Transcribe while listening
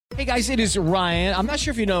Hey guys, it is Ryan. I'm not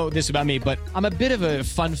sure if you know this about me, but I'm a bit of a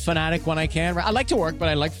fun fanatic when I can. I like to work, but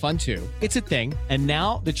I like fun too. It's a thing. And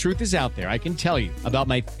now the truth is out there. I can tell you about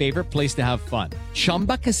my favorite place to have fun.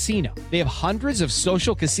 Chumba Casino. They have hundreds of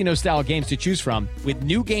social casino style games to choose from with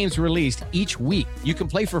new games released each week. You can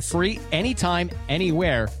play for free anytime,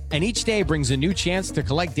 anywhere. And each day brings a new chance to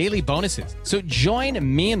collect daily bonuses. So join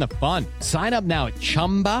me in the fun. Sign up now at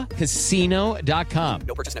ChumbaCasino.com.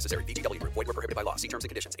 No purchase necessary. VGW Group. Void where prohibited by law. See terms and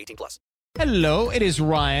conditions. 18+. Hello, it is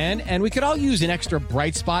Ryan, and we could all use an extra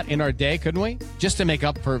bright spot in our day, couldn't we? Just to make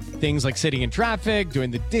up for things like sitting in traffic,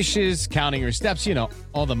 doing the dishes, counting your steps, you know,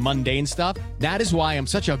 all the mundane stuff. That is why I'm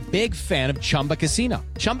such a big fan of Chumba Casino.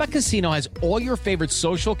 Chumba Casino has all your favorite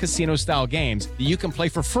social casino-style games that you can play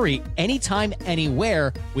for free anytime,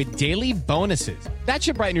 anywhere with daily bonuses. That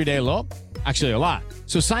should brighten your day a little. Actually, a lot.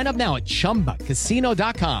 So sign up now at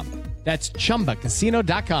ChumbaCasino.com. That's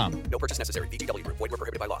ChumbaCasino.com. No purchase necessary. VGW Group. Void where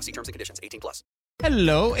prohibited by law. See terms and conditions. 18+.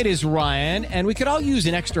 Hello, it is Ryan, and we could all use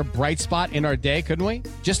an extra bright spot in our day, couldn't we?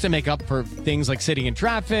 Just to make up for things like sitting in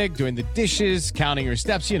traffic, doing the dishes, counting your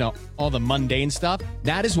steps, you know, all the mundane stuff.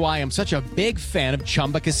 That is why I'm such a big fan of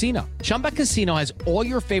Chumba Casino. Chumba Casino has all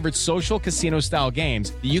your favorite social casino-style games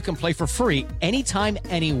that you can play for free anytime,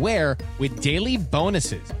 anywhere with daily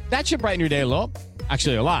bonuses. That should brighten your day a little.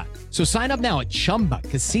 Actually, a lot. So sign up now at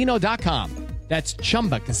ChumbaCasino.com. That's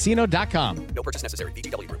ChumbaCasino.com. No purchase necessary.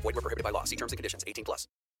 VGW Group. Void where prohibited by law. See terms and conditions. 18+.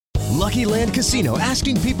 Lucky Land Casino,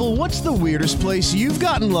 asking people, what's the weirdest place you've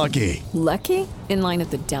gotten lucky? Lucky? In line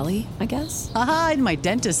at the deli, I guess? Aha, in my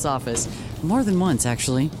dentist's office. More than once,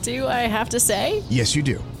 actually. Do I have to say? Yes, you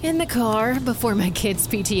do. In the car before my kids'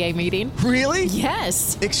 PTA meeting. Really?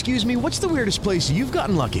 Yes. Excuse me, what's the weirdest place you've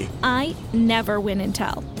gotten lucky? I never win and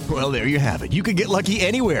tell. Well, there you have it. You can get lucky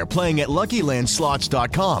anywhere, playing at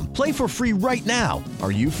LuckyLandSlots.com. Play for free right now.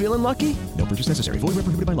 Are you feeling lucky? No purchase necessary. Void where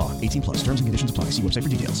prohibited by law. 18+. Terms and conditions apply. See website for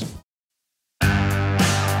details.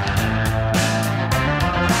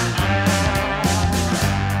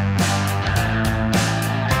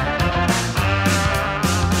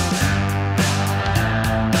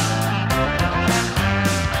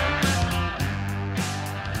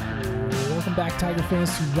 Back, Tiger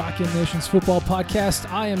fans, to Rockin' Nation's football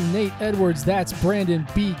podcast. I am Nate Edwards. That's Brandon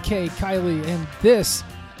BK Kiley, and this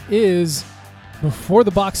is Before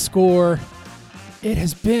the Box Score. It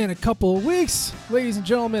has been a couple of weeks, ladies and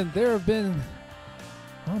gentlemen. There have been,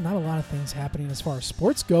 well, not a lot of things happening as far as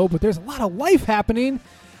sports go, but there's a lot of life happening.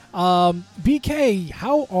 BK,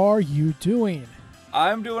 how are you doing?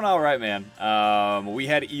 I'm doing all right, man. We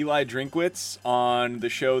had Eli Drinkwitz on the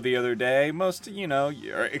show the other day.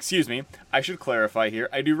 Excuse me, I should clarify here.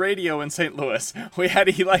 I do radio in St. Louis. We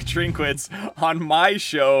had Eli Drinkwitz on my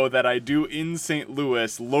show that I do in St.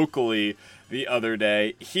 Louis locally the other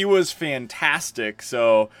day. He was fantastic,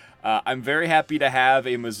 so I'm very happy to have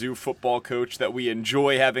a Mizzou football coach that we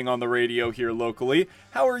enjoy having on the radio here locally.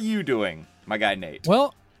 How are you doing, my guy Nate?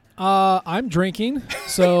 Well, I'm drinking,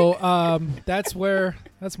 so that's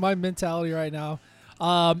my mentality right now.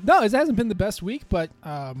 No, it hasn't been the best week, but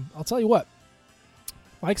I'll tell you what.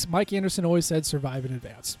 Mike Anderson always said survive in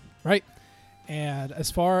advance, right? And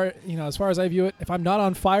as far as I view it, if I'm not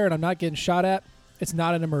on fire and I'm not getting shot at, it's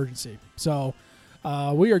not an emergency. So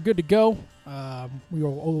we are good to go. We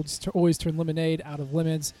will always turn lemonade out of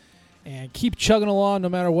lemons and keep chugging along no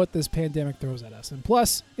matter what this pandemic throws at us. And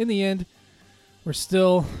plus, in the end, we're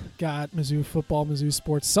still got Mizzou football, Mizzou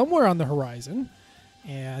sports somewhere on the horizon.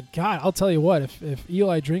 And, God, I'll tell you what, if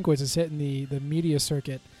Eli Drinkwitz is hitting the media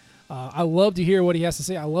circuit, I love to hear what he has to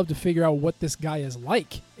say. I love to figure out what this guy is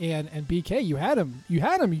like. And BK, you had him. You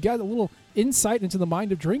got a little insight into the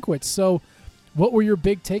mind of Drinkwitz. So what were your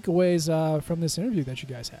big takeaways from this interview that you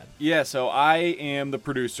guys had? Yeah, so I am the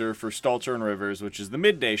producer for Stalter and Rivers, which is the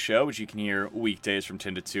midday show, which you can hear weekdays from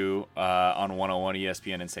 10 to 2 on 101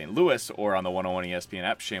 ESPN in St. Louis or on the 101 ESPN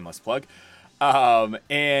app, shameless plug.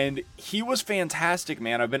 And he was fantastic,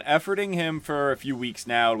 man. I've been efforting him for a few weeks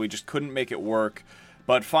now, and we just couldn't make it work.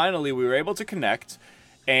 But finally, we were able to connect,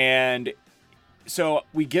 and so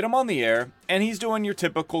we get him on the air, and he's doing your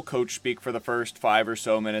typical coach speak for the first 5 or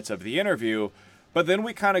so minutes of the interview, but then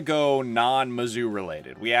we kind of go non-Mizzou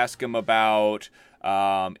related. We ask him about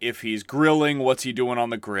if he's grilling, what's he doing on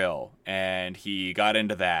the grill, and he got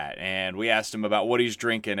into that. And we asked him about what he's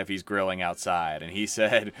drinking if he's grilling outside, and he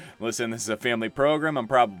said, listen, this is a family program. I'm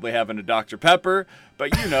probably having a Dr. Pepper,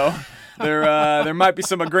 but there might be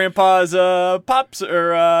some of Grandpa's pops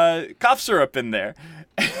or cough syrup in there.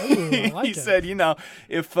 Ooh, he said,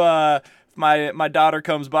 if my daughter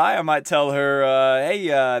comes by, I might tell her, hey,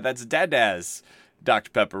 that's Dada's.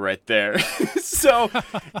 Dr. Pepper right there. So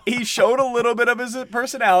he showed a little bit of his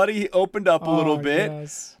personality. He opened up a little bit.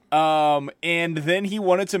 Yes. And then he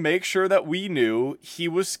wanted to make sure that we knew he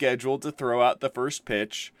was scheduled to throw out the first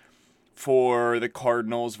pitch for the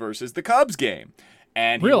Cardinals versus the Cubs game.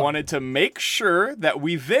 And he Really? wanted to make sure that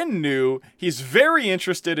we then knew he's very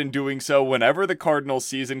interested in doing so whenever the Cardinals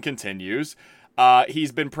season continues.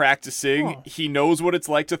 He's been practicing. Oh. He knows what it's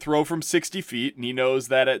like to throw from 60 feet, and he knows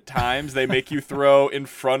that at times they make you throw in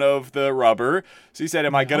front of the rubber. So he said,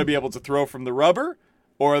 am I going to be able to throw from the rubber,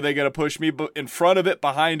 or are they going to push me in front of it,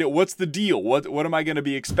 behind it? What's the deal? What am I going to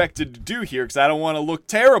be expected to do here? Because I don't want to look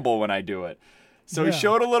terrible when I do it. So he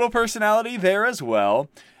showed a little personality there as well.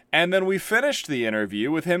 And then we finished the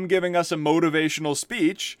interview with him giving us a motivational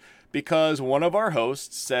speech because one of our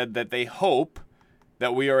hosts said that they hope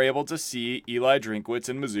that we are able to see Eli Drinkwitz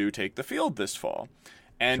and Mizzou take the field this fall.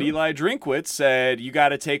 And Eli Drinkwitz said, you got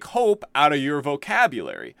to take hope out of your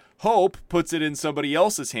vocabulary. Hope puts it in somebody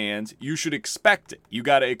else's hands. You should expect it. You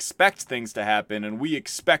got to expect things to happen, and we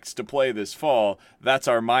expect to play this fall. That's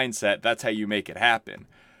our mindset. That's how you make it happen.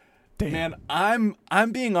 Damn. Man,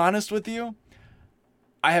 I'm being honest with you.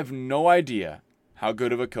 I have no idea how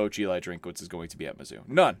good of a coach Eli Drinkwitz is going to be at Mizzou.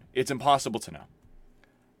 None. It's impossible to know.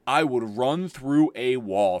 I would run through a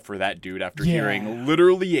wall for that dude after hearing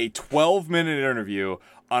literally a 12-minute interview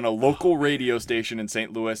on a local radio station in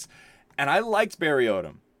St. Louis. And I liked Barry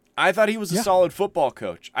Odom. I thought he was a solid football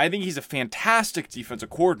coach. I think he's a fantastic defensive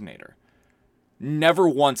coordinator. Never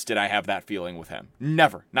once did I have that feeling with him.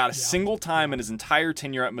 Never. Not a single time in his entire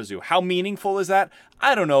tenure at Mizzou. How meaningful is that?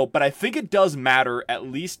 I don't know, but I think it does matter, at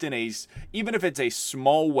least in even if it's a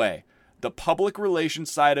small way. The public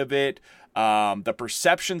relations side of it, the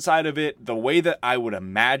perception side of it, the way that I would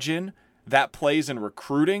imagine that plays in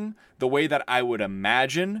recruiting, the way that I would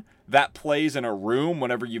imagine that plays in a room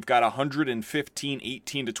whenever you've got 115,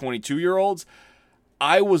 18 to 22-year-olds,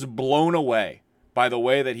 I was blown away by the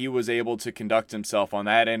way that he was able to conduct himself on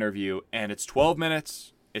that interview. And it's 12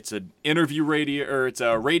 minutes. It's a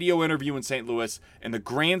radio interview in St. Louis. In the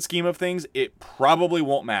grand scheme of things, it probably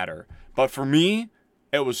won't matter. But for me,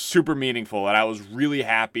 it was super meaningful, and I was really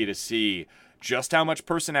happy to see just how much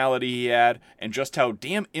personality he had and just how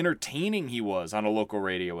damn entertaining he was on a local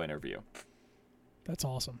radio interview. That's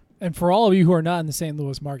awesome. And for all of you who are not in the St.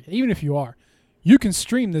 Louis market, even if you are, you can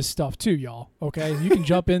stream this stuff too, y'all. Okay? You can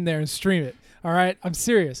jump in there and stream it. All right? I'm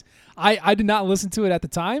serious. I did not listen to it at the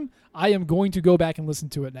time. I am going to go back and listen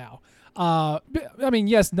to it now. I mean,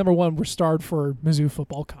 yes, number one, we're starved for Mizzou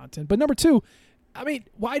football content. But number two, I mean,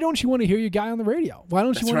 why don't you want to hear your guy on the radio? Why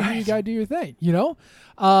don't you want to hear your guy do your thing? You know?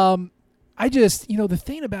 I just, the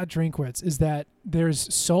thing about Drinkwitz is that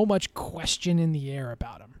there's so much question in the air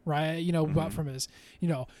about him, right? About from his,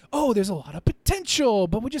 oh, there's a lot of potential,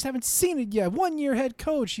 but we just haven't seen it yet. 1-year head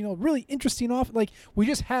coach, really interesting off. Like, we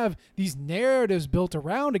just have these narratives built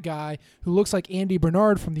around a guy who looks like Andy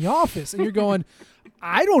Bernard from The Office. And you're going,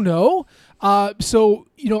 I don't know. So,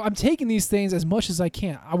 I'm taking these things as much as I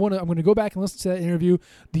can. I'm going to go back and listen to that interview.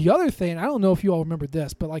 The other thing, I don't know if you all remember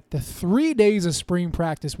this, but like the 3 days of spring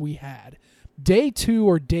practice we had, day 2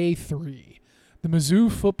 or day 3, the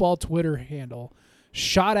Mizzou football Twitter handle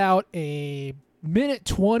shot out a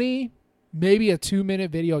 1:20, maybe a 2-minute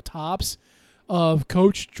video tops of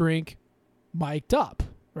Coach Drink mic'd up,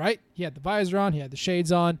 right? He had the visor on, he had the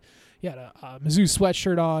shades on, he had a Mizzou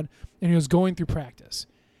sweatshirt on, and he was going through practice.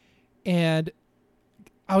 And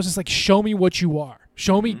I was just like, show me what you are.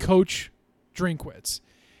 Show me Coach Drinkwitz.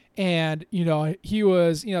 And, he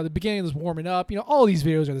was, the beginning was warming up. All these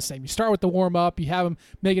videos are the same. You start with the warm-up, you have him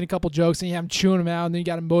making a couple jokes, and you have him chewing them out, and then you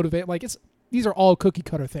got to motivate. Like, these are all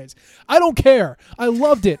cookie-cutter things. I don't care. I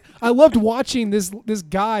loved it. I loved watching this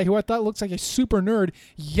guy who I thought looks like a super nerd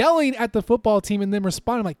yelling at the football team and then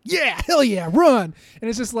responding like, yeah, hell yeah, run. And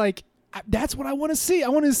it's just like, that's what I want to see. I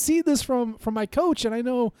want to see this from my coach, and I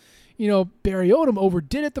know Barry Odom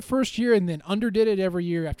overdid it the first year and then underdid it every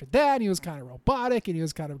year after that. And he was kind of robotic and he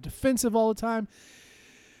was kind of defensive all the time.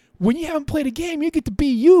 When you haven't played a game, you get to be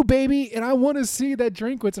you, baby. And I want to see that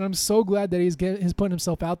Drinkwitz, and I'm so glad that he's putting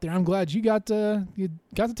himself out there. I'm glad you got to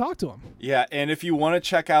talk to him. Yeah, and if you want to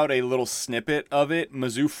check out a little snippet of it,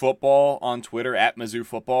 Mizzou Football on Twitter, at Mizzou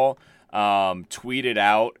Football, tweeted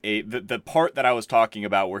out the part that I was talking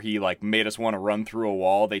about where he made us want to run through a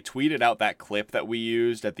wall. They tweeted out that clip that we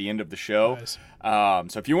used at the end of the show. Nice.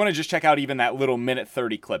 So if you want to just check out even that little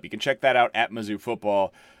 1:30 clip, you can check that out at Mizzou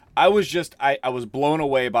Football. I was blown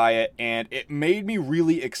away by it, and it made me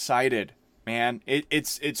really excited, man.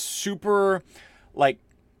 It's super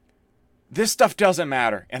This stuff doesn't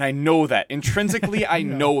matter, and I know that. Intrinsically, I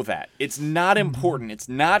know that. It's not important. It's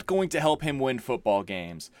not going to help him win football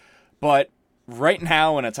games. But right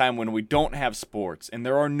now, in a time when we don't have sports, and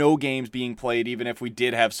there are no games being played, even if we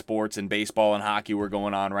did have sports and baseball and hockey were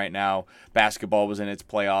going on right now, basketball was in its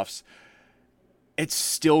playoffs, it's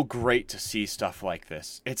still great to see stuff like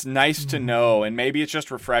this. It's nice to know, and maybe it's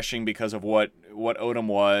just refreshing because of what Odom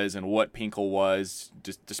was and what Pinkel was,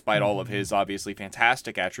 despite all of his obviously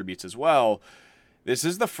fantastic attributes as well. This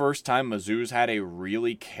is the first time Mizzou's had a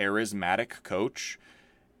really charismatic coach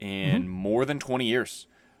in more than 20 years.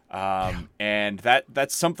 And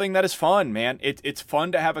that's something that is fun, man. It's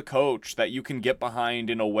fun to have a coach that you can get behind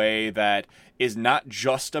in a way that is not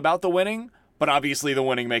just about the winning, but obviously the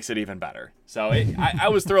winning makes it even better. So I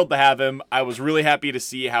was thrilled to have him. I was really happy to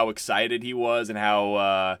see how excited he was and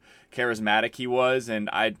how charismatic he was, and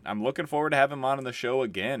I'm looking forward to have him on the show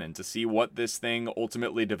again and to see what this thing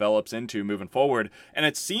ultimately develops into moving forward. And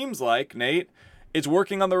it seems like, Nate, it's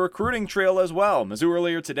working on the recruiting trail as well. Mizzou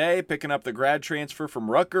earlier today picking up the grad transfer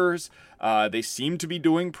from Rutgers. They seem to be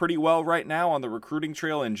doing pretty well right now on the recruiting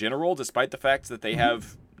trail in general, despite the fact that they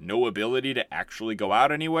have no ability to actually go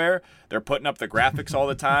out anywhere. They're putting up the graphics all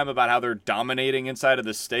the time about how they're dominating inside of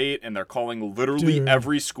the state, and they're calling literally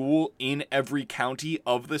every school in every county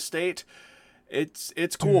of the state. It's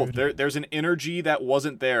cool. There's an energy that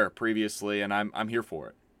wasn't there previously, and I'm here for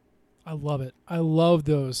it. I love it. I love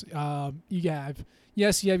those. You have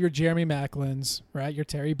your Jeremy Macklins, right? Your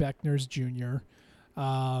Terry Beckners Jr.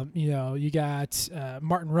 You got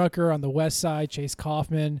Martin Rucker on the west side, Chase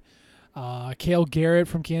Kaufman, Cale Garrett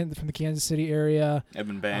from the Kansas City area,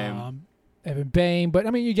 Evan Boehm. But I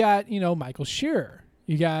mean, you got Michael Shearer,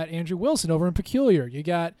 you got Andrew Wilson over in Peculiar. You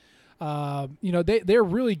got they're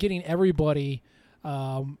really getting everybody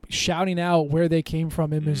shouting out where they came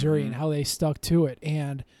from in Missouri and how they stuck to it.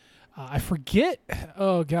 And I forget.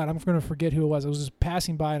 Oh God, I'm going to forget who it was. I was just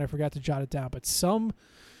passing by and I forgot to jot it down. But some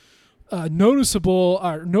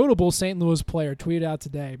notable St. Louis player tweeted out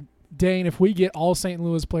today, Dane, if we get all St.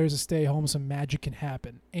 Louis players to stay home, some magic can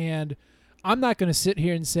happen. And I'm not going to sit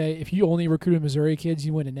here and say if you only recruited Missouri kids,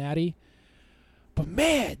 you win a natty. But,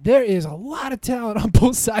 man, there is a lot of talent on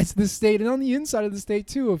both sides of the state and on the inside of the state,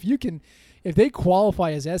 too. If they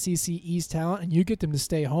qualify as SEC East talent and you get them to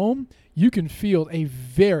stay home, you can field a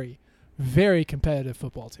very, very competitive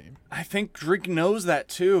football team. I think Drink knows that,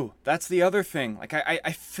 too. That's the other thing. Like,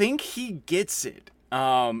 I think he gets it.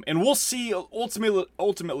 And we'll see.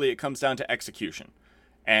 Ultimately, it comes down to execution.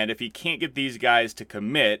 And if he can't get these guys to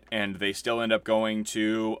commit and they still end up going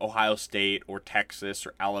to Ohio State or Texas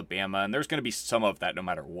or Alabama, and there's going to be some of that no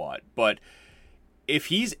matter what. But if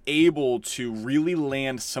he's able to really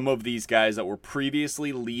land some of these guys that were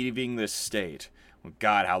previously leaving this state, well,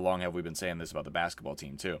 God, how long have we been saying this about the basketball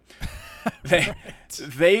team too?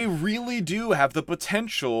 They really do have the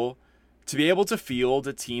potential to be able to field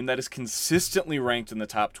a team that is consistently ranked in the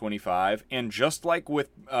top 25, and just like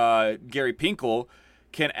with Gary Pinkel,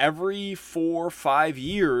 can every 4 or 5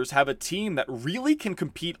 years have a team that really can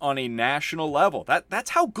compete on a national level. That's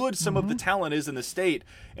how good some of the talent is in the state.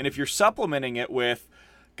 And if you're supplementing it with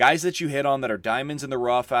guys that you hit on that are diamonds in the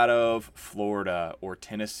rough out of Florida or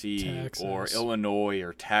Tennessee or Illinois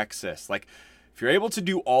or Texas, like if you're able to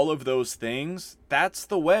do all of those things, that's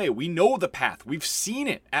the way. We know the path. We've seen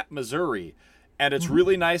it at Missouri. And it's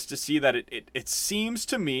really nice to see that it seems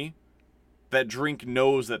to me that Drink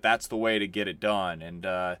knows that that's the way to get it done. And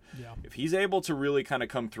if he's able to really kind of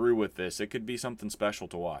come through with this, it could be something special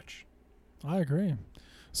to watch. I agree.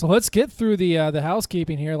 So let's get through the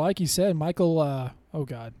housekeeping here. Like you said, Michael,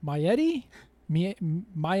 Maietti?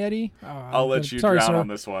 Maietti? I'll let you drown on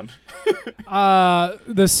this one.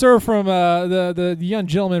 The sir from the young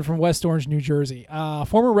gentleman from West Orange, New Jersey.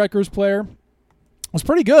 Former Rutgers player. Was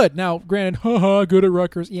pretty good. Now, granted, good at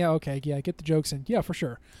Rutgers. Yeah, okay. Yeah, get the jokes in. Yeah, for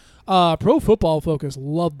sure. Pro Football Focus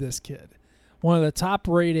loved this kid. One of the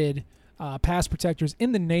top-rated pass protectors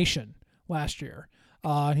in the nation last year.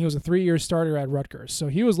 And he was a 3-year starter at Rutgers. So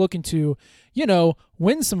he was looking to,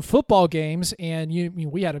 win some football games. And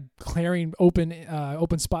we had a clearing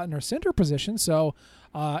open spot in our center position. So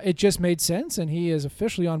it just made sense. And he is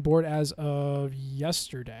officially on board as of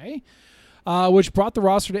yesterday, which brought the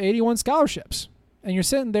roster to 81 scholarships. And you're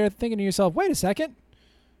sitting there thinking to yourself, wait a second.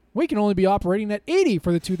 We can only be operating at 80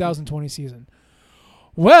 for the 2020 season.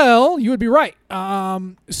 Well, you would be right.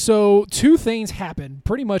 So 2 things happened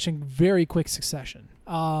pretty much in very quick succession.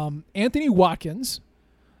 Anthony Watkins,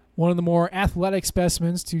 one of the more athletic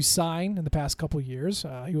specimens to sign in the past couple of years,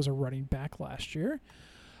 he was a running back last year,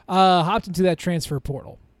 hopped into that transfer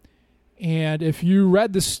portal. And if you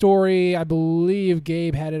read the story, I believe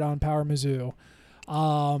Gabe had it on Power Mizzou.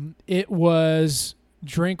 It was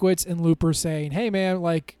Drinkwitz and Looper saying, hey, man,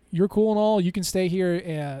 like, you're cool and all. You can stay here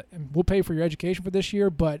and we'll pay for your education for this year,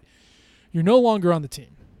 but you're no longer on the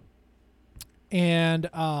team. And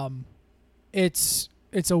it's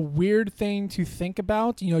a weird thing to think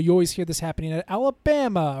about. You know, you always hear this happening at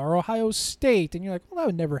Alabama or Ohio State, and you're like, well, that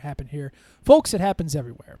would never happen here. Folks, it happens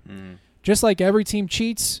everywhere. Just like every team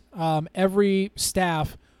cheats, every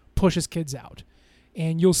staff pushes kids out.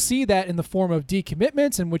 And you'll see that in the form of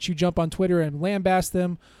decommitments, in which you jump on Twitter and lambaste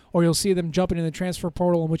them, or you'll see them jumping in the transfer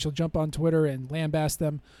portal, in which you'll jump on Twitter and lambaste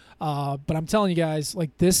them. But I'm telling you guys,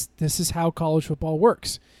 like, this is how college football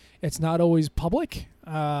works. It's not always public.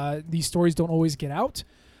 These stories don't always get out.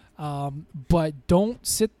 But don't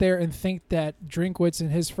sit there and think that Drinkwitz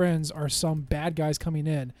and his friends are some bad guys coming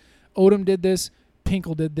in. Odom did this.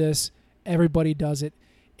 Pinkel did this. Everybody does it.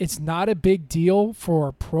 It's not a big deal for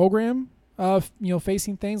a program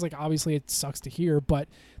facing things. Like, obviously it sucks to hear, but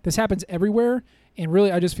this happens everywhere. And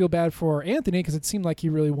really, I just feel bad for Anthony because it seemed like he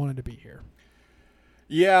really wanted to be here.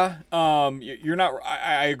 Yeah, you're not.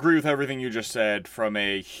 I agree with everything you just said from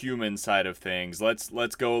a human side of things. Let's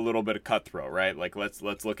go a little bit of cutthroat, right? Like let's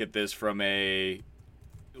look at this from a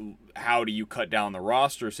how do you cut down the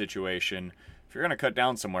roster situation. If you're gonna cut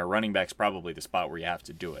down somewhere, running back's probably the spot where you have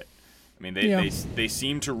to do it. I mean, they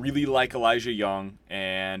seem to really like Elijah Young,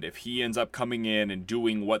 and if he ends up coming in and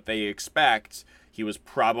doing what they expect, he was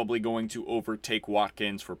probably going to overtake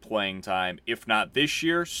Watkins for playing time. If not this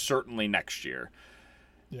year, certainly next year.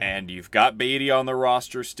 Yeah. And you've got Beatty on the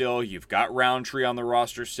roster still. You've got Roundtree on the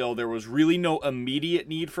roster still. There was really no immediate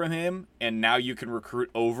need from him, and now you can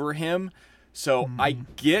recruit over him. So I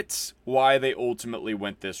get why they ultimately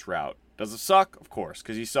went this route. Does it suck? Of course,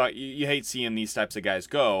 because you hate seeing these types of guys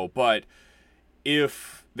go. But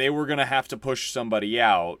if they were going to have to push somebody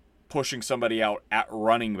out, pushing somebody out at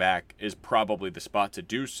running back is probably the spot to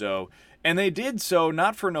do so. And they did so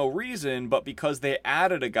not for no reason, but because they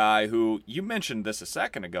added a guy who, you mentioned this a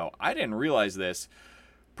second ago, I didn't realize this.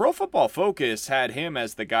 Pro Football Focus had him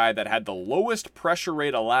as the guy that had the lowest pressure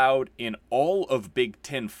rate allowed in all of Big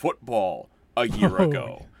Ten football a year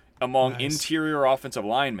ago among interior offensive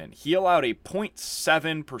linemen. He allowed a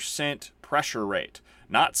 0.7% pressure rate,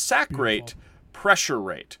 not sack rate, pressure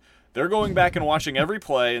rate. They're going back and watching every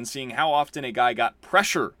play and seeing how often a guy got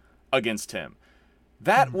pressure against him.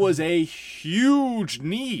 That was a huge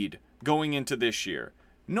need going into this year.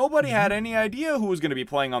 Nobody had any idea who was going to be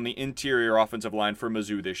playing on the interior offensive line for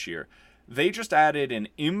Mizzou this year. They just added an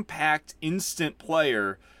impact instant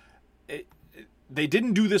player. They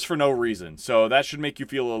didn't do this for no reason, so that should make you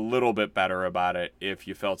feel a little bit better about it if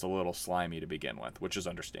you felt a little slimy to begin with, which is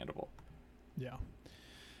understandable. Yeah.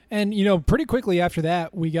 And, pretty quickly after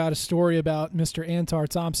that, we got a story about Mr. Antar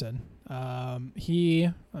Thompson. He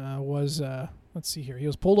was... let's see here. He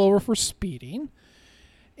was pulled over for speeding,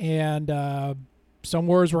 and some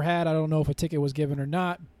words were had. I don't know if a ticket was given or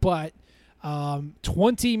not, but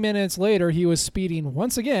 20 minutes later, he was speeding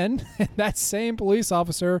once again. That same police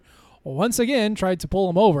officer once again tried to pull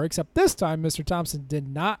him over, except this time Mr. Thompson did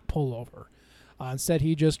not pull over. Instead,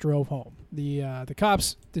 he just drove home. The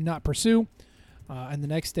cops did not pursue, and the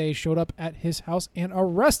next day showed up at his house and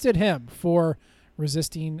arrested him for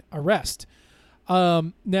resisting arrest.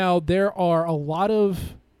 Now, there are a lot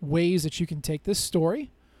of ways that you can take this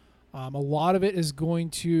story. A lot of it is going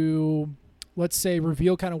to, let's say,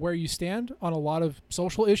 reveal kind of where you stand on a lot of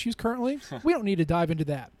social issues currently. We don't need to dive into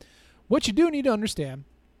that. What you do need to understand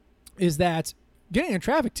is that getting a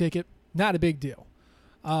traffic ticket, not a big deal.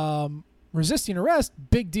 Resisting arrest,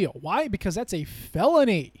 big deal. Why? Because that's a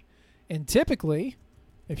felony. And typically,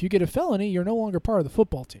 if you get a felony, you're no longer part of the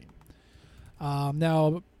football team.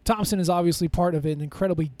 Now, Thompson is obviously part of an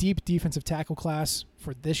incredibly deep defensive tackle class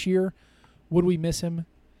for this year. Would we miss him?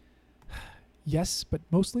 Yes, but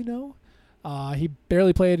mostly no. He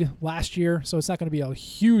barely played last year, so it's not going to be a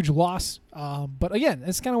huge loss. But again,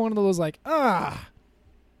 it's kind of one of those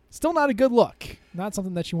still not a good look. Not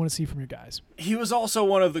something that you want to see from your guys. He was also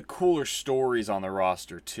one of the cooler stories on the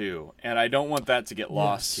roster, too. And I don't want that to get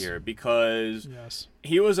lost here because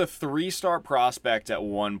he was a 3-star prospect at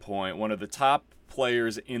one point, one of the top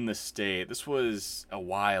players in the state. This was a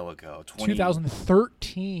while ago.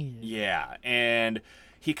 2013. Yeah, and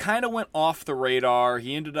he kind of went off the radar.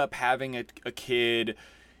 He ended up having a kid.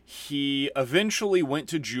 He eventually went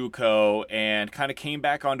to JUCO and kind of came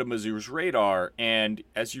back onto Mizzou's radar. And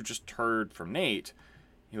as you just heard from Nate,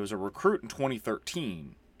 he was a recruit in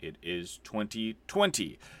 2013. It is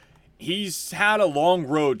 2020. he's had a long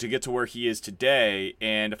road to get to where he is today,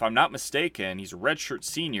 and if I'm not mistaken, he's a redshirt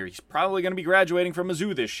senior. He's probably going to be graduating from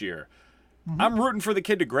Mizzou this year. I'm rooting for the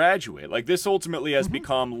kid to graduate. Like, this ultimately has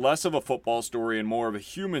become less of a football story and more of a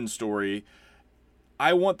human story.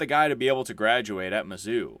 I want the guy to be able to graduate at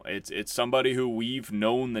Mizzou. It's somebody who we've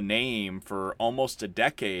known the name for almost a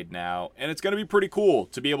decade now, and it's going to be pretty cool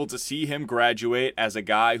to be able to see him graduate as a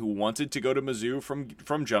guy who wanted to go to Mizzou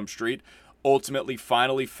from Jump Street, ultimately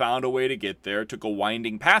finally found a way to get there, took a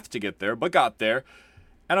winding path to get there, but got there,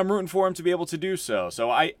 and I'm rooting for him to be able to do so. So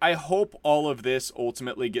I hope all of this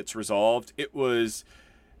ultimately gets resolved. It was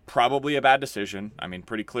probably a bad decision. I mean,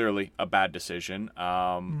 pretty clearly a bad decision.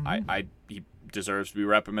 He deserves to be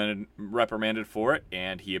reprimanded for it,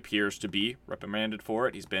 and he appears to be reprimanded for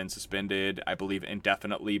it. He's been suspended, I believe,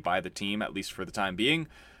 indefinitely by the team, at least for the time being.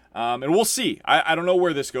 And we'll see. I don't know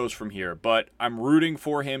where this goes from here, but I'm rooting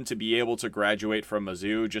for him to be able to graduate from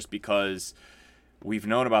Mizzou just because we've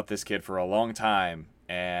known about this kid for a long time,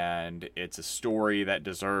 and it's a story that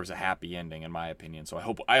deserves a happy ending, in my opinion. So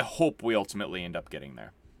I hope we ultimately end up getting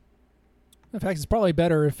there. In fact, it's probably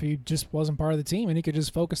better if he just wasn't part of the team and he could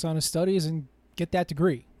just focus on his studies and get that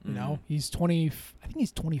degree. You know, he's 20. I think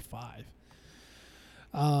he's 25.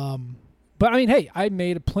 But I mean, hey, I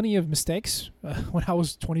made plenty of mistakes when I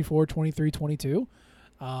was 24, 23, 22.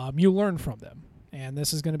 You learn from them, and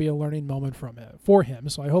this is going to be a learning moment for him.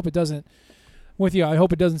 So I hope it doesn't. I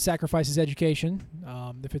hope it doesn't sacrifice his education.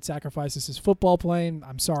 If it sacrifices his football playing,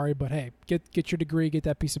 I'm sorry, but hey, get your degree, get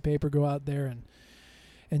that piece of paper, go out there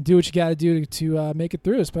and do what you got to do to make it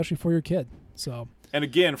through, especially for your kid. So, and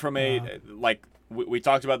again, from we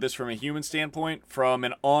talked about this from a human standpoint, from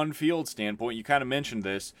an on-field standpoint, you kind of mentioned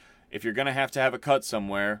this. If you're going to have a cut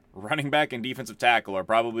somewhere, running back and defensive tackle are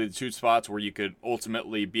probably the two spots where you could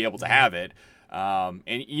ultimately be able to have it. And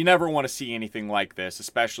you never want to see anything like this,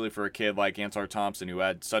 especially for a kid like Ansar Thompson, who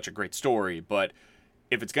had such a great story. But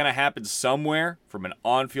if it's going to happen somewhere from an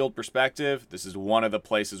on-field perspective, this is one of the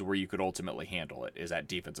places where you could ultimately handle it, is at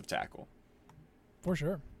defensive tackle. For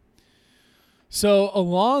sure. So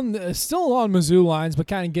still along Mizzou lines, but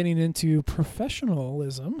kind of getting into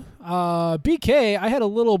professionalism. BK, I had a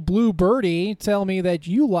little blue birdie tell me that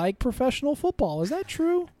you like professional football. Is that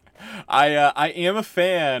true? I am a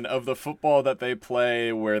fan of the football that they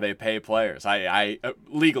play where they pay players. I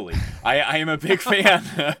legally, I am a big fan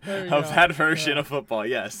of that version of football.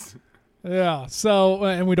 Yes. Yeah. So,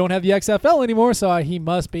 and we don't have the XFL anymore, so he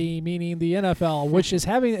must be meaning the NFL, which is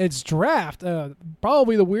having its draft,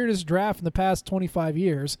 probably the weirdest draft in the past 25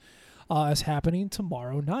 years, is happening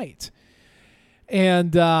tomorrow night.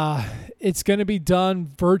 And it's going to be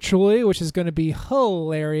done virtually, which is going to be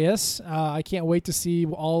hilarious. I can't wait to see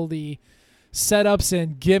all the setups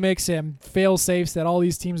and gimmicks and fail-safes that all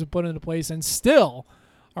these teams have put into place and still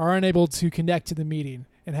are unable to connect to the meeting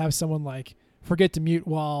and have someone forget to mute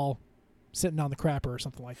while sitting on the crapper or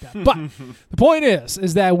something like that. But the point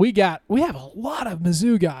is that we have a lot of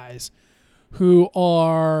Mizzou guys who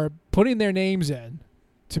are putting their names in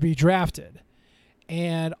to be drafted.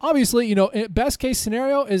 And obviously, best case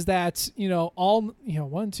scenario is that, all,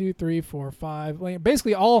 1, 2, 3, 4, 5,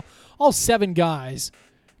 basically all 7 guys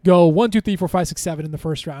go 1, 2, 3, 4, 5, 6, 7 in the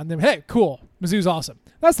first round. And then, hey, cool, Mizzou's awesome.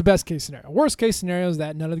 That's the best case scenario. Worst case scenario is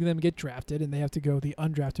that none of them get drafted and they have to go the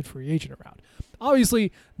undrafted free agent route.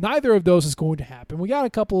 Obviously, neither of those is going to happen. We got a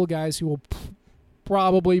couple of guys who will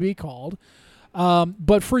probably be called.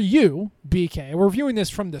 But for you, BK, we're viewing this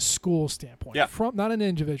from the school standpoint, from not an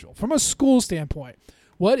individual. From a school standpoint,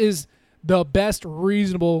 what is the best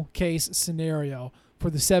reasonable case scenario for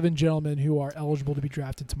the 7 gentlemen who are eligible to be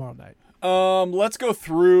drafted tomorrow night? Let's go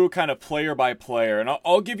through kind of player by player, and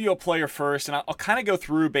I'll give you a player first, and I'll kind of go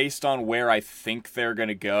through based on where I think they're going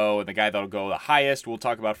to go, and the guy that'll go the highest we'll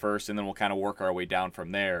talk about first, and then we'll kind of work our way down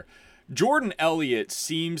from there. Jordan Elliott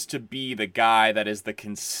seems to be the guy that is the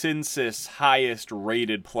consensus highest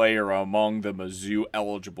rated player among the Mizzou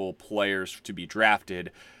eligible players to be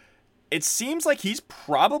drafted. It seems like he's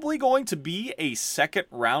probably going to be a second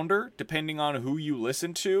rounder, depending on who you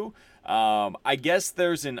listen to. I guess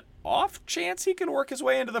there's an off chance he could work his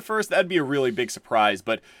way into the first. That'd be a really big surprise.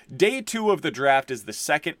 But day 2 of the draft is the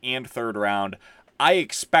second and third round. I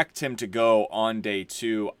expect him to go on day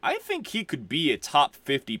 2. I think he could be a top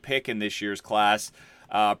 50 pick in this year's class.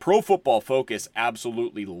 Pro Football Focus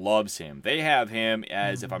absolutely loves him. They have him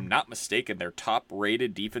as, if I'm not mistaken, their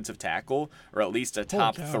top-rated defensive tackle, or at least a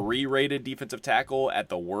top 3-rated defensive tackle at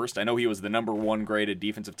the worst. I know he was the number 1 graded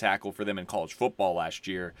defensive tackle for them in college football last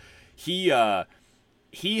year. He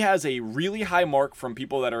has a really high mark from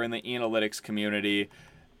people that are in the analytics community.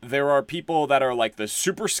 There are people that are like the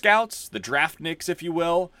super scouts, the draftniks, if you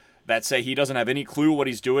will, that say he doesn't have any clue what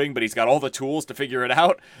he's doing, but he's got all the tools to figure it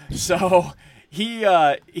out. So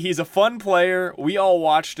he's a fun player. We all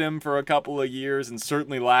watched him for a couple of years, and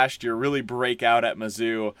certainly last year really break out at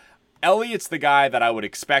Mizzou. Elliott's the guy that I would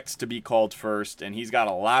expect to be called first, and he's got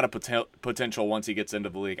a lot of potential once he gets into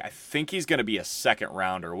the league. I think he's going to be a second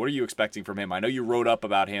rounder. What are you expecting from him? I know you wrote up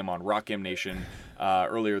about him on Rock M Nation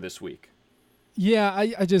earlier this week. Yeah,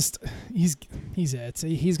 I just he's it.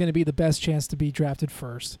 He's going to be the best chance to be drafted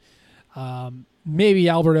first. Maybe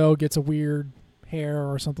Alberto gets a weird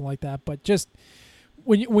hair or something like that, but just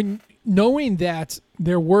when knowing that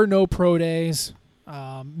there were no pro days.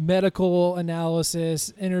 Medical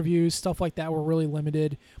analysis, interviews, stuff like that were really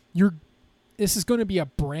limited. This is going to be a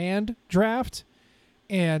brand draft,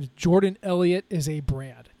 and Jordan Elliott is a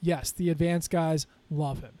brand. Yes, the advanced guys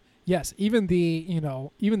love him. Yes, even the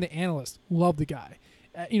analysts love the guy.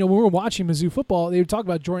 When we were watching Mizzou football, they would talk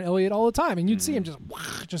about Jordan Elliott all the time, and you'd see him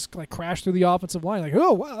just like crash through the offensive line, like,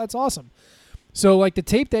 oh wow, that's awesome. So like the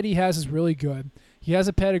tape that he has is really good. He has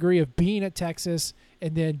a pedigree of being at Texas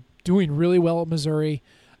and then doing really well at Missouri,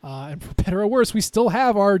 and for better or worse, we still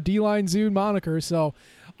have our D-line Zoon moniker. So,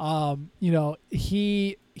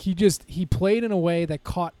 he played in a way that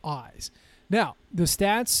caught eyes. Now, the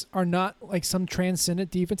stats are not like some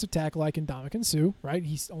transcendent defensive tackle like Ndamukong Suh, right?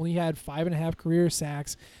 He's only had 5.5 career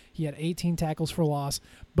sacks. He had 18 tackles for loss,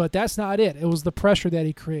 but that's not it. It was the pressure that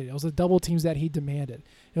he created. It was the double teams that he demanded.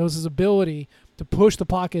 It was his ability to push the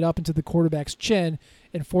pocket up into the quarterback's chin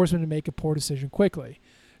and force him to make a poor decision quickly.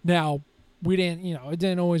 Now, it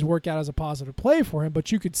didn't always work out as a positive play for him,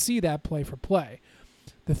 but you could see that play for play.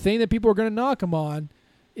 The thing that people are going to knock him on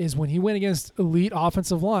is when he went against elite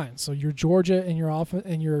offensive lines. So your Georgia and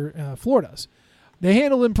your Floridas, they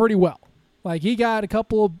handled him pretty well. Like he got a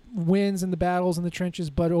couple of wins in the battles in the trenches,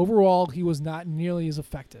 but overall he was not nearly as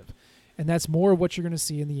effective. And that's more of what you're going to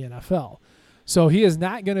see in the NFL. So he is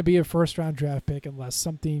not going to be a first-round draft pick unless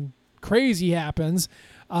something crazy happens.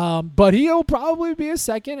 But he'll probably be a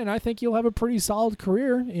second, and I think he'll have a pretty solid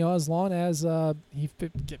career, as long as he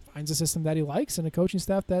finds a system that he likes and a coaching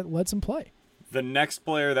staff that lets him play. The next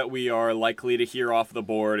player that we are likely to hear off the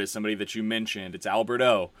board is somebody that you mentioned. It's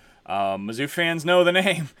Alberto. Mizzou fans know the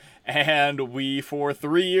name, and we, for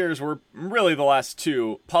 3 years, were really the last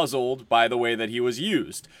 2, puzzled by the way that he was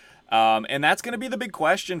used. And that's going to be the big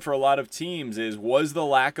question for a lot of teams was the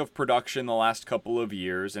lack of production the last couple of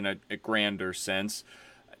years in a grander sense,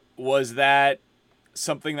 was that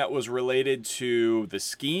something that was related to the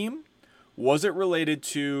scheme? Was it related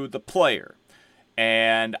to the player?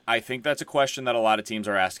 And I think that's a question that a lot of teams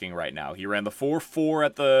are asking right now. He ran the 4.4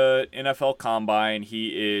 at the NFL Combine.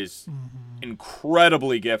 He is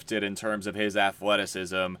incredibly gifted in terms of his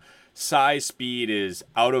athleticism. Size, speed is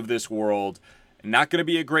out of this world. Not going to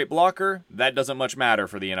be a great blocker. That doesn't much matter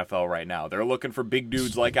for the NFL right now. They're looking for big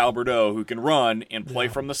dudes like Alberto who can run and play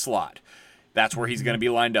from the slot. That's where he's going to be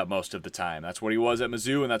lined up most of the time. That's what he was at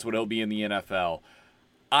Mizzou, and that's what he'll be in the NFL.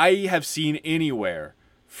 I have seen anywhere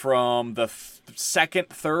from the second,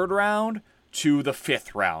 third round to the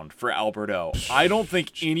 5th round for Alberto. I don't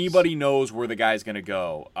think anybody knows where the guy's going to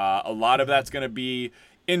go. A lot of that's going to be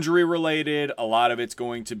injury related. A lot of it's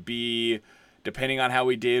going to be depending on how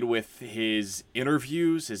he did with his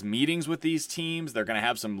interviews, his meetings with these teams. They're going to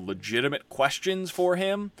have some legitimate questions for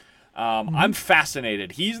him. I'm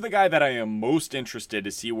fascinated. He's the guy that I am most interested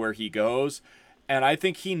to see where he goes. And I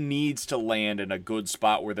think he needs to land in a good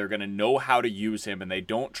spot where they're going to know how to use him and they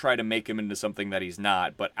don't try to make him into something that he's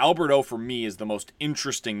not. But Alberto, for me, is the most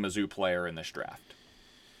interesting Mizzou player in this draft.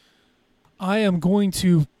 I am going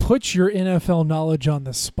to put your NFL knowledge on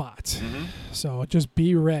the spot. So just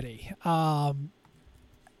be ready.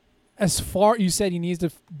 As far, you said he needs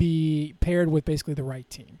to be paired with basically the right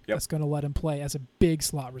team. That's going to let him play as a big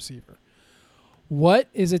slot receiver. What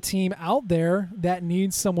is a team out there that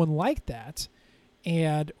needs someone like that?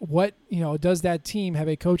 And what, does that team have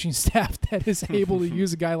a coaching staff that is able to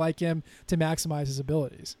use a guy like him to maximize his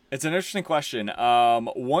abilities? It's an interesting question.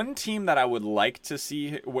 One team that I would like to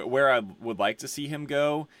see, where I would like to see him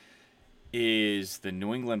go, is the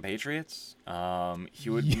New England Patriots.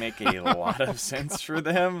 He would make a lot of sense for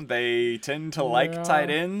them. They tend to like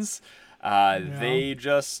tight ends. They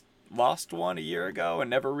just lost one a year ago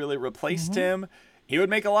and never really replaced him. He would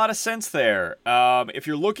make a lot of sense there. If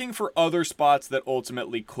you're looking for other spots that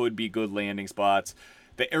ultimately could be good landing spots,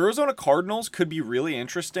 the Arizona Cardinals could be really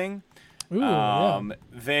interesting.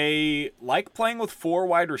 They like playing with 4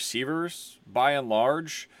 wide receivers by and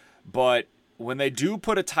large, but when they do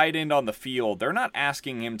put a tight end on the field, they're not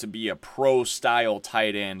asking him to be a pro-style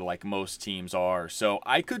tight end like most teams are. So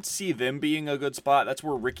I could see them being a good spot. That's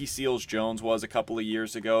where Ricky Seals-Jones was a couple of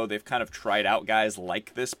years ago. They've kind of tried out guys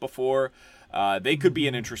like this before. They could be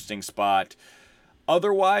an interesting spot.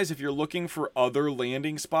 Otherwise, if you're looking for other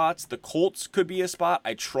landing spots, the Colts could be a spot.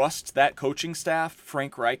 I trust that coaching staff.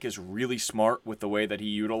 Frank Reich is really smart with the way that he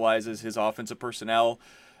utilizes his offensive personnel.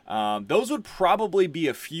 Those would probably be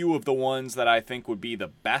a few of the ones that I think would be the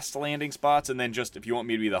best landing spots. And then just if you want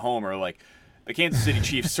me to be the homer, like the Kansas City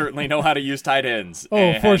Chiefs certainly know how to use tight ends.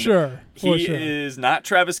 Oh, for sure. He is not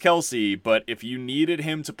Travis Kelce, but if you needed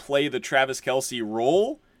him to play the Travis Kelce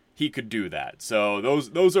role, he could do that. So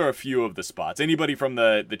those are a few of the spots. Anybody from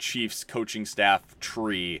the Chiefs coaching staff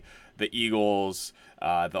tree, the Eagles,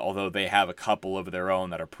 although they have a couple of their own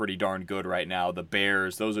that are pretty darn good right now, the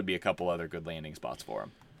Bears, those would be a couple other good landing spots for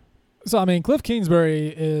him. So, I mean, Cliff Kingsbury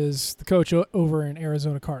is the coach over in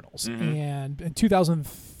Arizona Cardinals. Mm-hmm. And in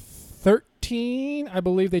 2013, I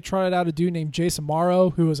believe they tried out a dude named Jason Morrow,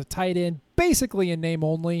 who was a tight end, basically in name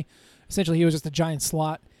only. Essentially, he was just a giant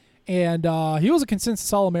slot. And he was a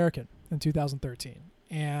consensus All-American in 2013.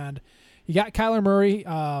 And you got Kyler Murray.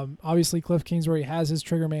 Obviously, Cliff Kingsbury has his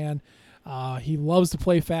trigger man. He loves to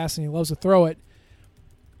play fast, and he loves to throw it.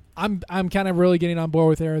 I'm kind of really getting on board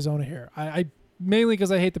with Arizona here. I mainly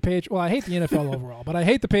because I hate the Patriots. Well, I hate the NFL overall, but I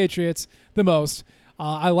hate the Patriots the most.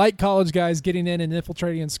 I like college guys getting in and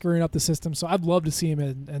infiltrating and screwing up the system, so I'd love to see him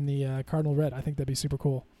in the Cardinal Red. I think that'd be super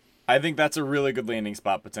cool. I think that's a really good landing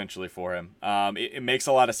spot potentially for him. It makes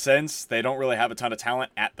a lot of sense. They don't really have a ton of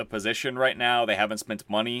talent at the position right now. They haven't spent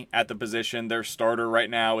money at the position. Their starter right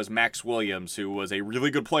now is Max Williams, who was a really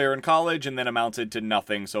good player in college and then amounted to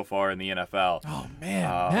nothing so far in the NFL. Oh,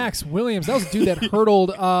 man. Max Williams. That was a dude that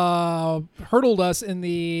hurdled us in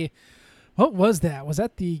the – what was that? Was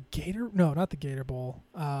that the Gator – no, not the Gator Bowl.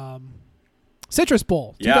 Citrus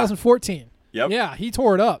Bowl, 2014. Yep. Yeah, he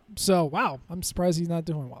tore it up. So, wow, I'm surprised he's not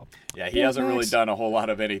doing well. Yeah, he hasn't really done a whole lot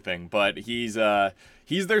of anything, but he's their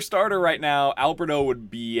starter right now. Alberto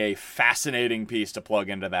would be a fascinating piece to plug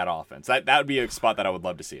into that offense. That would be a spot that I would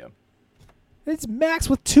love to see him. It's Max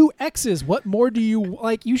with 2 X's. What more do you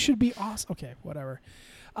like? You should be awesome. Okay, whatever.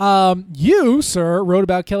 You, sir, wrote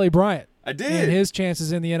about Kelly Bryant. I did. And his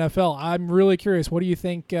chances in the NFL. I'm really curious. What do you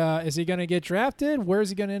think? Is he going to get drafted? Where is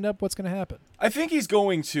he going to end up? What's going to happen? I think he's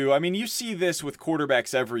going to. I mean, you see this with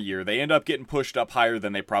quarterbacks every year. They end up getting pushed up higher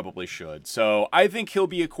than they probably should. So I think he'll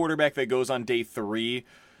be a quarterback that goes on day 3.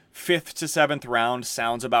 5th to 7th round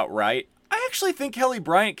sounds about right. I actually think Kelly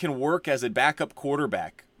Bryant can work as a backup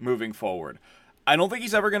quarterback moving forward. I don't think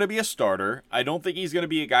he's ever going to be a starter. I don't think he's going to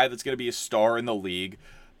be a guy that's going to be a star in the league.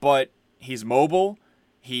 But he's mobile.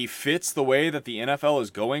 He fits the way that the NFL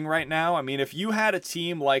is going right now. I mean, if you had a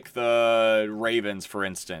team like the Ravens, for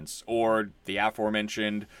instance, or the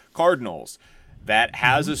aforementioned Cardinals that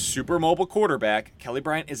has a super mobile quarterback, Kelly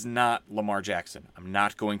Bryant is not Lamar Jackson. I'm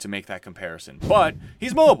not going to make that comparison, but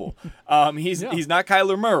he's mobile. He's not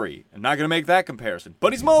Kyler Murray. I'm not going to make that comparison,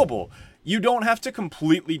 but he's mobile. You don't have to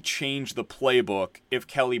completely change the playbook if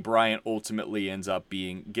Kelly Bryant ultimately ends up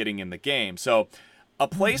getting in the game. So a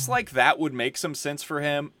place like that would make some sense for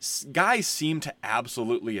him. Guys seem to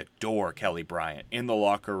absolutely adore Kelly Bryant in the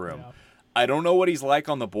locker room. Yeah. I don't know what he's like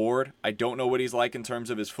on the board. I don't know what he's like in terms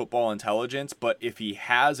of his football intelligence, but if he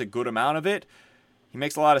has a good amount of it, he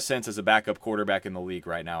makes a lot of sense as a backup quarterback in the league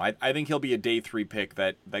right now. I think he'll be a day 3 pick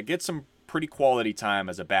that gets some pretty quality time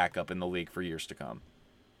as a backup in the league for years to come.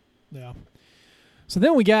 Yeah. So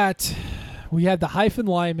then we had the hyphen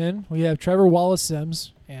linemen. We have Trevor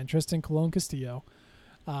Wallace-Sims and Tristan Colon-Castillo.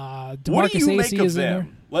 What do you make of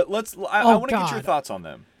them? I want to get your thoughts on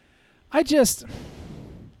them.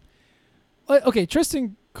 Okay,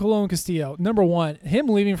 Tristan Colon-Castillo, number one, him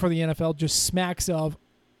leaving for the NFL just smacks of,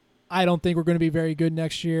 I don't think we're going to be very good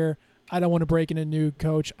next year. I don't want to break in a new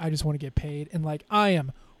coach. I just want to get paid. And, I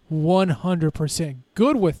am 100%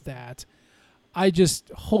 good with that. I just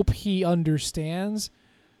hope he understands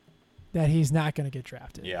that he's not going to get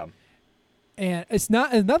drafted. Yeah. And it's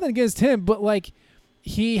nothing against him, but,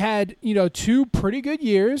 he had, 2 pretty good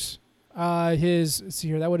years. That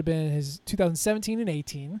would have been his 2017 and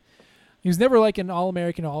 18. He was never an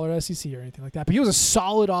All-American, All-SEC or anything like that, but he was a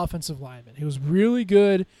solid offensive lineman. He was really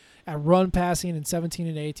good at run passing in 17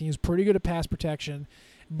 and 18. He was pretty good at pass protection.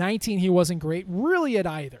 19, he wasn't great really at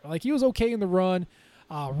either. He was okay in the run,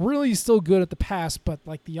 really still good at the pass, but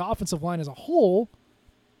the offensive line as a whole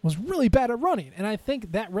was really bad at running. And I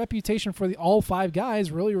think that reputation for all 5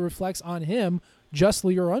 guys really reflects on him,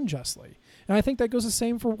 justly or unjustly. And I think that goes the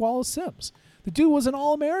same for Wallace-Sims. The dude was an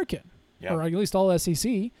All-American, or at least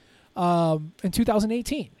All-SEC. in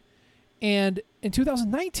 2018. And in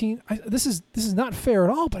 2019, this is not fair at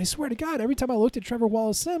all, but I swear to God, every time I looked at Trevor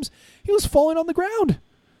Wallace-Sims, he was falling on the ground,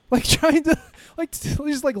 like trying to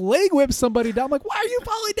just like leg whip somebody down. I'm like, why are you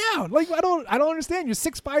falling down? Like, I don't understand. You're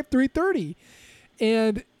 6'5", 330.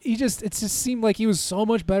 And it just seemed like he was so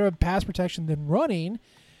much better at pass protection than running.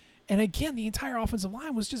 And again, the entire offensive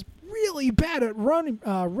line was just really bad at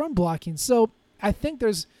run blocking. So I think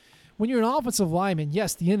when you're an offensive lineman,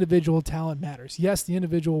 yes, the individual talent matters. Yes, the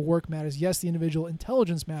individual work matters. Yes, the individual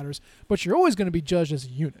intelligence matters. But you're always going to be judged as a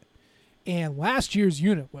unit. And last year's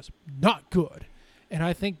unit was not good. And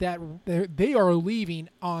I think that they are leaving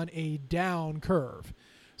on a down curve.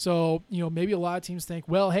 So, maybe a lot of teams think,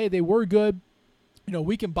 well, hey, they were good.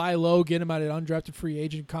 We can buy low, get them at an undrafted free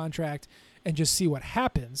agent contract, and just see what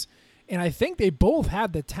happens. And I think they both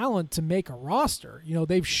had the talent to make a roster.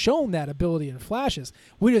 They've shown that ability in flashes.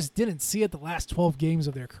 We just didn't see it the last 12 games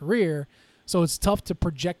of their career. So it's tough to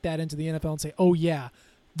project that into the NFL and say, oh, yeah,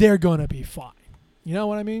 they're going to be fine. You know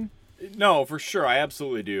what I mean? No, for sure. I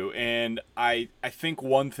absolutely do. And I think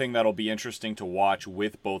one thing that'll be interesting to watch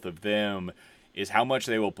with both of them is how much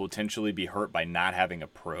they will potentially be hurt by not having a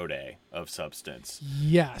pro day of substance.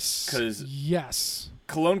 Yes. Because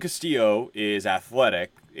Colon Castillo is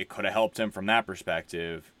athletic. It could have helped him from that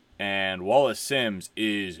perspective. And Wallace-Sims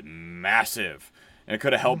is massive. And it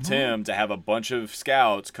could have helped him to have a bunch of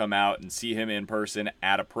scouts come out and see him in person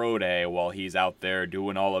at a pro day while he's out there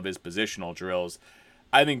doing all of his positional drills.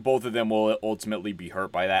 I think both of them will ultimately be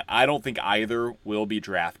hurt by that. I don't think either will be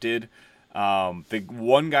drafted. The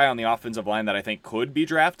one guy on the offensive line that I think could be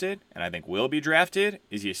drafted and I think will be drafted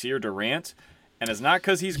is Yasir Durant. And it's not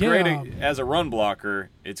because he's great as a run blocker.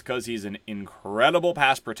 It's because he's an incredible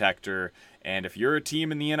pass protector. And if you're a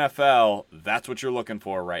team in the NFL, that's what you're looking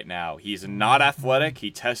for right now. He's not athletic. He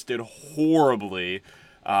tested horribly.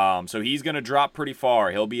 So he's going to drop pretty far.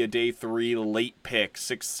 He'll be a day 3 late pick,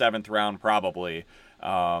 6th, 7th round probably.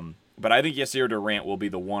 But I think Yasir Durant will be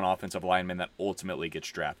the one offensive lineman that ultimately gets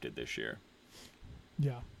drafted this year.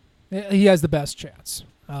 Yeah, he has the best chance.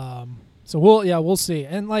 So we'll see.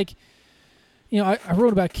 And I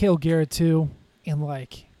wrote about Cale Garrett too, and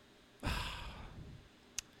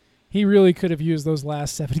he really could have used those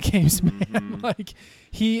last 7 games, man.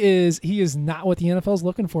 He is not what the NFL is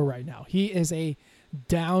looking for right now. He is a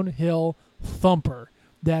downhill thumper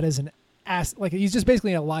that is he's just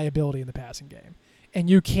basically a liability in the passing game. And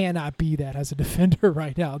you cannot be that as a defender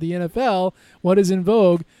right now. The NFL, what is in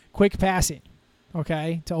vogue? Quick passing,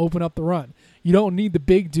 okay, to open up the run. You don't need the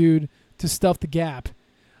big dude to stuff the gap.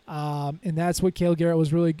 And that's what Cale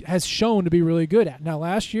Garrett has shown to be really good at. Now,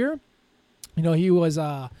 last year,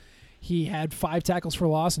 he had 5 tackles for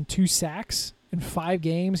loss and 2 sacks in 5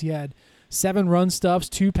 games. He had 7 run stuffs,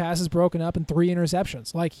 2 passes broken up, and 3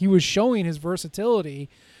 interceptions. He was showing his versatility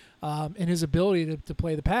and his ability to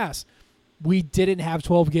play the pass. We didn't have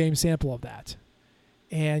 12-game sample of that.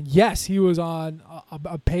 And yes, he was on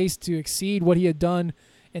a pace to exceed what he had done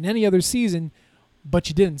in any other season, but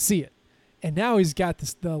you didn't see it. And now he's got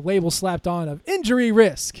the label slapped on of injury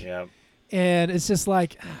risk. Yep. And it's just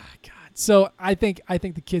God. So I think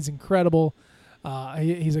the kid's incredible.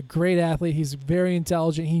 He's a great athlete. He's very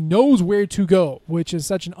intelligent. He knows where to go, which is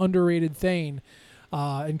such an underrated thing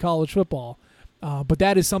in college football. But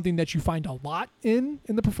that is something that you find a lot in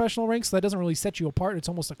the professional ranks. So that doesn't really set you apart. It's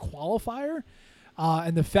almost a qualifier.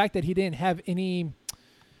 And the fact that he didn't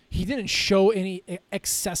show any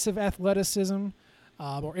excessive athleticism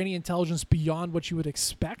or any intelligence beyond what you would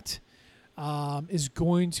expect is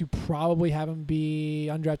going to probably have him be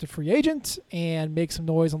undrafted free agent and make some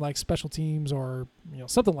noise on special teams or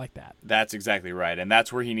something like that. That's exactly right. And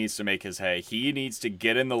that's where he needs to make his hay. He needs to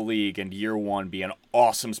get in the league and year 1 be an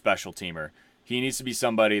awesome special teamer. He needs to be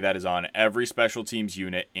somebody that is on every special teams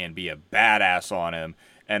unit and be a badass on him.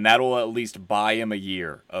 And that will at least buy him a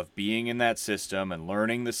year of being in that system and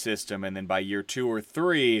learning the system. And then by year 2 or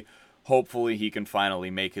 3, hopefully he can finally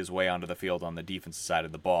make his way onto the field on the defensive side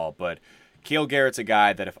of the ball. But Cale Garrett's a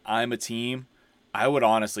guy that if I'm a team, I would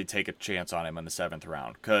honestly take a chance on him in the 7th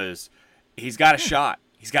round because he's got a shot.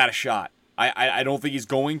 He's got a shot. I don't think he's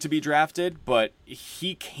going to be drafted, but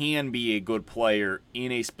he can be a good player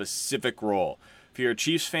in a specific role. If you're a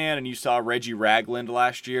Chiefs fan and you saw Reggie Ragland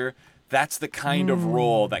last year, that's the kind of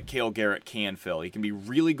role that Cale Garrett can fill. He can be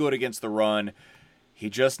really good against the run. He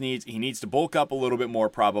needs to bulk up a little bit more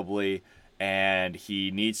probably, and he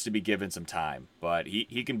needs to be given some time. But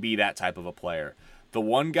he can be that type of a player. The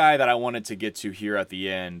one guy that I wanted to get to here at the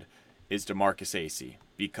end is DeMarcus Acey,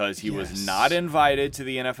 because he was not invited to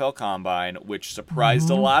the NFL Combine, which surprised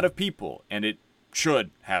a lot of people, and it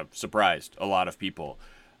should have surprised a lot of people.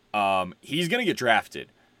 He's going to get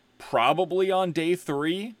drafted probably on day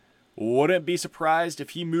 3. Wouldn't be surprised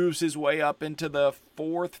if he moves his way up into the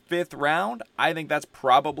 4th, 5th round. I think that's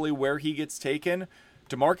probably where he gets taken.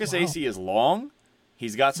 DeMarcus Acey is long.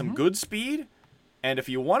 He's got some good speed. And if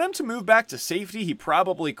you want him to move back to safety, he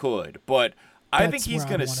probably could. But I think he's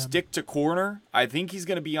going to stick to corner. I think he's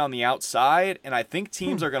going to be on the outside. And I think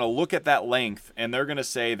teams are going to look at that length, and they're going to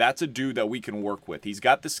say, that's a dude that we can work with. He's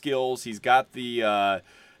got the skills. He's got the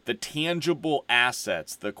tangible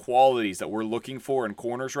assets, the qualities that we're looking for in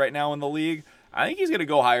corners right now in the league. I think he's going to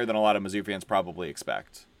go higher than a lot of Mizzou fans probably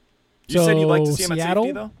expect. You said you'd like to see him at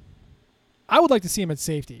safety, though? I would like to see him at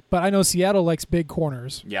safety, but I know Seattle likes big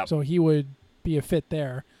corners, so he would be a fit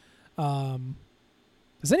there.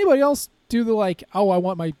 Does anybody else do the I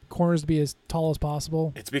want my corners to be as tall as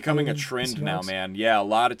possible? It's becoming a trend now, man. Yeah, a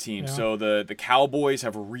lot of teams. Yeah. So the Cowboys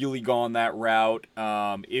have really gone that route.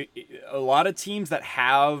 A lot of teams that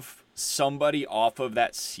have somebody off of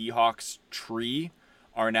that Seahawks tree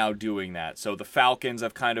are now doing that. So the Falcons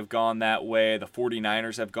have kind of gone that way. The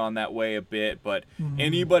 49ers have gone that way a bit. But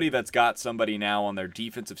anybody that's got somebody now on their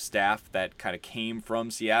defensive staff that kind of came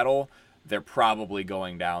from Seattle, they're probably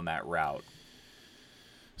going down that route.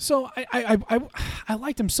 So I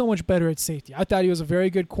liked him so much better at safety. I thought he was a very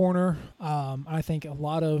good corner. I think a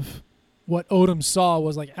lot of what Odom saw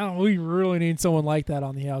was we really need someone like that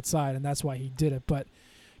on the outside, and that's why he did it. But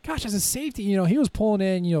gosh, as a safety, he was pulling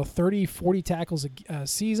in 30, 40 tackles a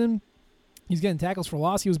season. He's getting tackles for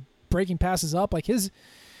loss. He was breaking passes up.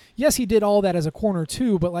 Yes, he did all that as a corner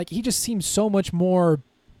too, but he just seems so much more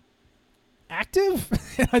active.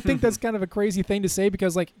 I think that's kind of a crazy thing to say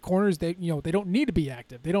because corners, they don't need to be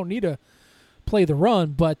active. They don't need to play the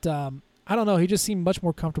run, but I don't know. He just seemed much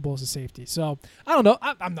more comfortable as a safety. So I don't know.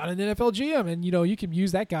 I'm not an NFL GM, and you can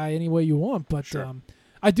use that guy any way you want, but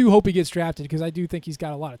I do hope he gets drafted because I do think he's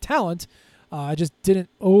got a lot of talent. I just didn't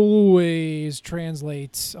always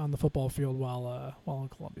translate on the football field while in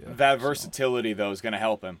Columbia. That versatility, though, is going to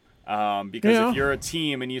help him because if you're a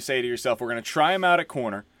team and you say to yourself, we're going to try him out at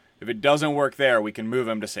corner. If it doesn't work there, we can move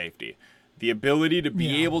him to safety. The ability to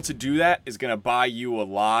be able to do that is going to buy you a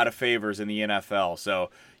lot of favors in the NFL.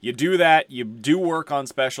 So you do that. You do work on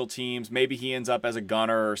special teams. Maybe he ends up as a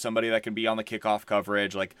gunner or somebody that can be on the kickoff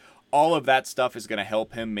coverage. All of that stuff is going to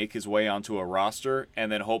help him make his way onto a roster,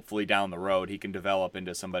 and then hopefully down the road he can develop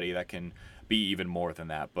into somebody that can be even more than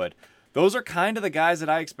that. But those are kind of the guys that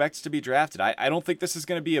I expect to be drafted. I don't think this is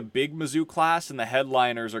going to be a big Mizzou class, and the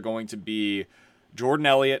headliners are going to be Jordan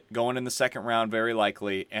Elliott going in the 2nd round, very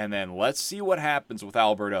likely, and then let's see what happens with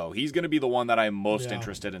Albert O. He's going to be the one that I'm most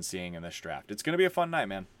interested in seeing in this draft. It's going to be a fun night,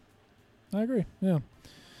 man. I agree, yeah.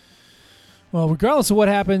 Well, regardless of what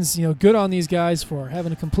happens, good on these guys for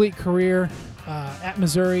having a complete career at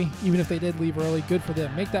Missouri, even if they did leave early. Good for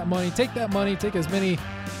them. Make that money, take as many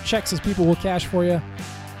checks as people will cash for you,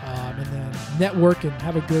 and then network and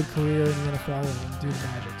have a good career in the NFL and do the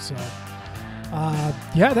magic. So,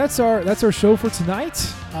 that's our show for tonight.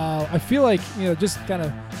 I feel like just kind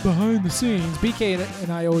of behind the scenes, BK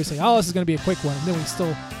and I always say, this is going to be a quick one, and then we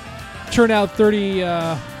still churn out 30.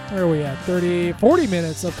 Where are we at? 40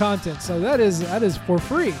 minutes of content. So that is for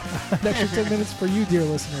free. An extra 10 minutes for you, dear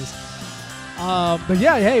listeners. But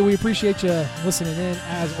yeah, hey, we appreciate you listening in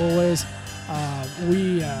as always.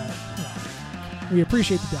 We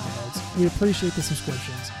appreciate the downloads. We appreciate the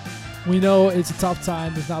subscriptions. We know it's a tough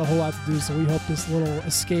time. There's not a whole lot to do, so we hope this little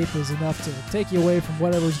escape is enough to take you away from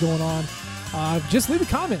whatever's going on. Just leave a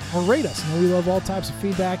comment or rate us. We love all types of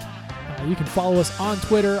feedback. You can follow us on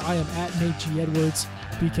Twitter. I am at Nate G. Edwards.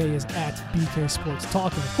 BK is at BK Sports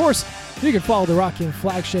Talk. And of course, you can follow the Rock M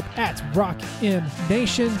flagship at Rock M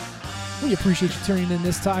Nation. We appreciate you tuning in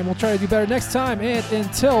this time. We'll try to do better next time. And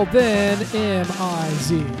until then,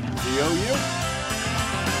 M-I-Z. Z-O-U.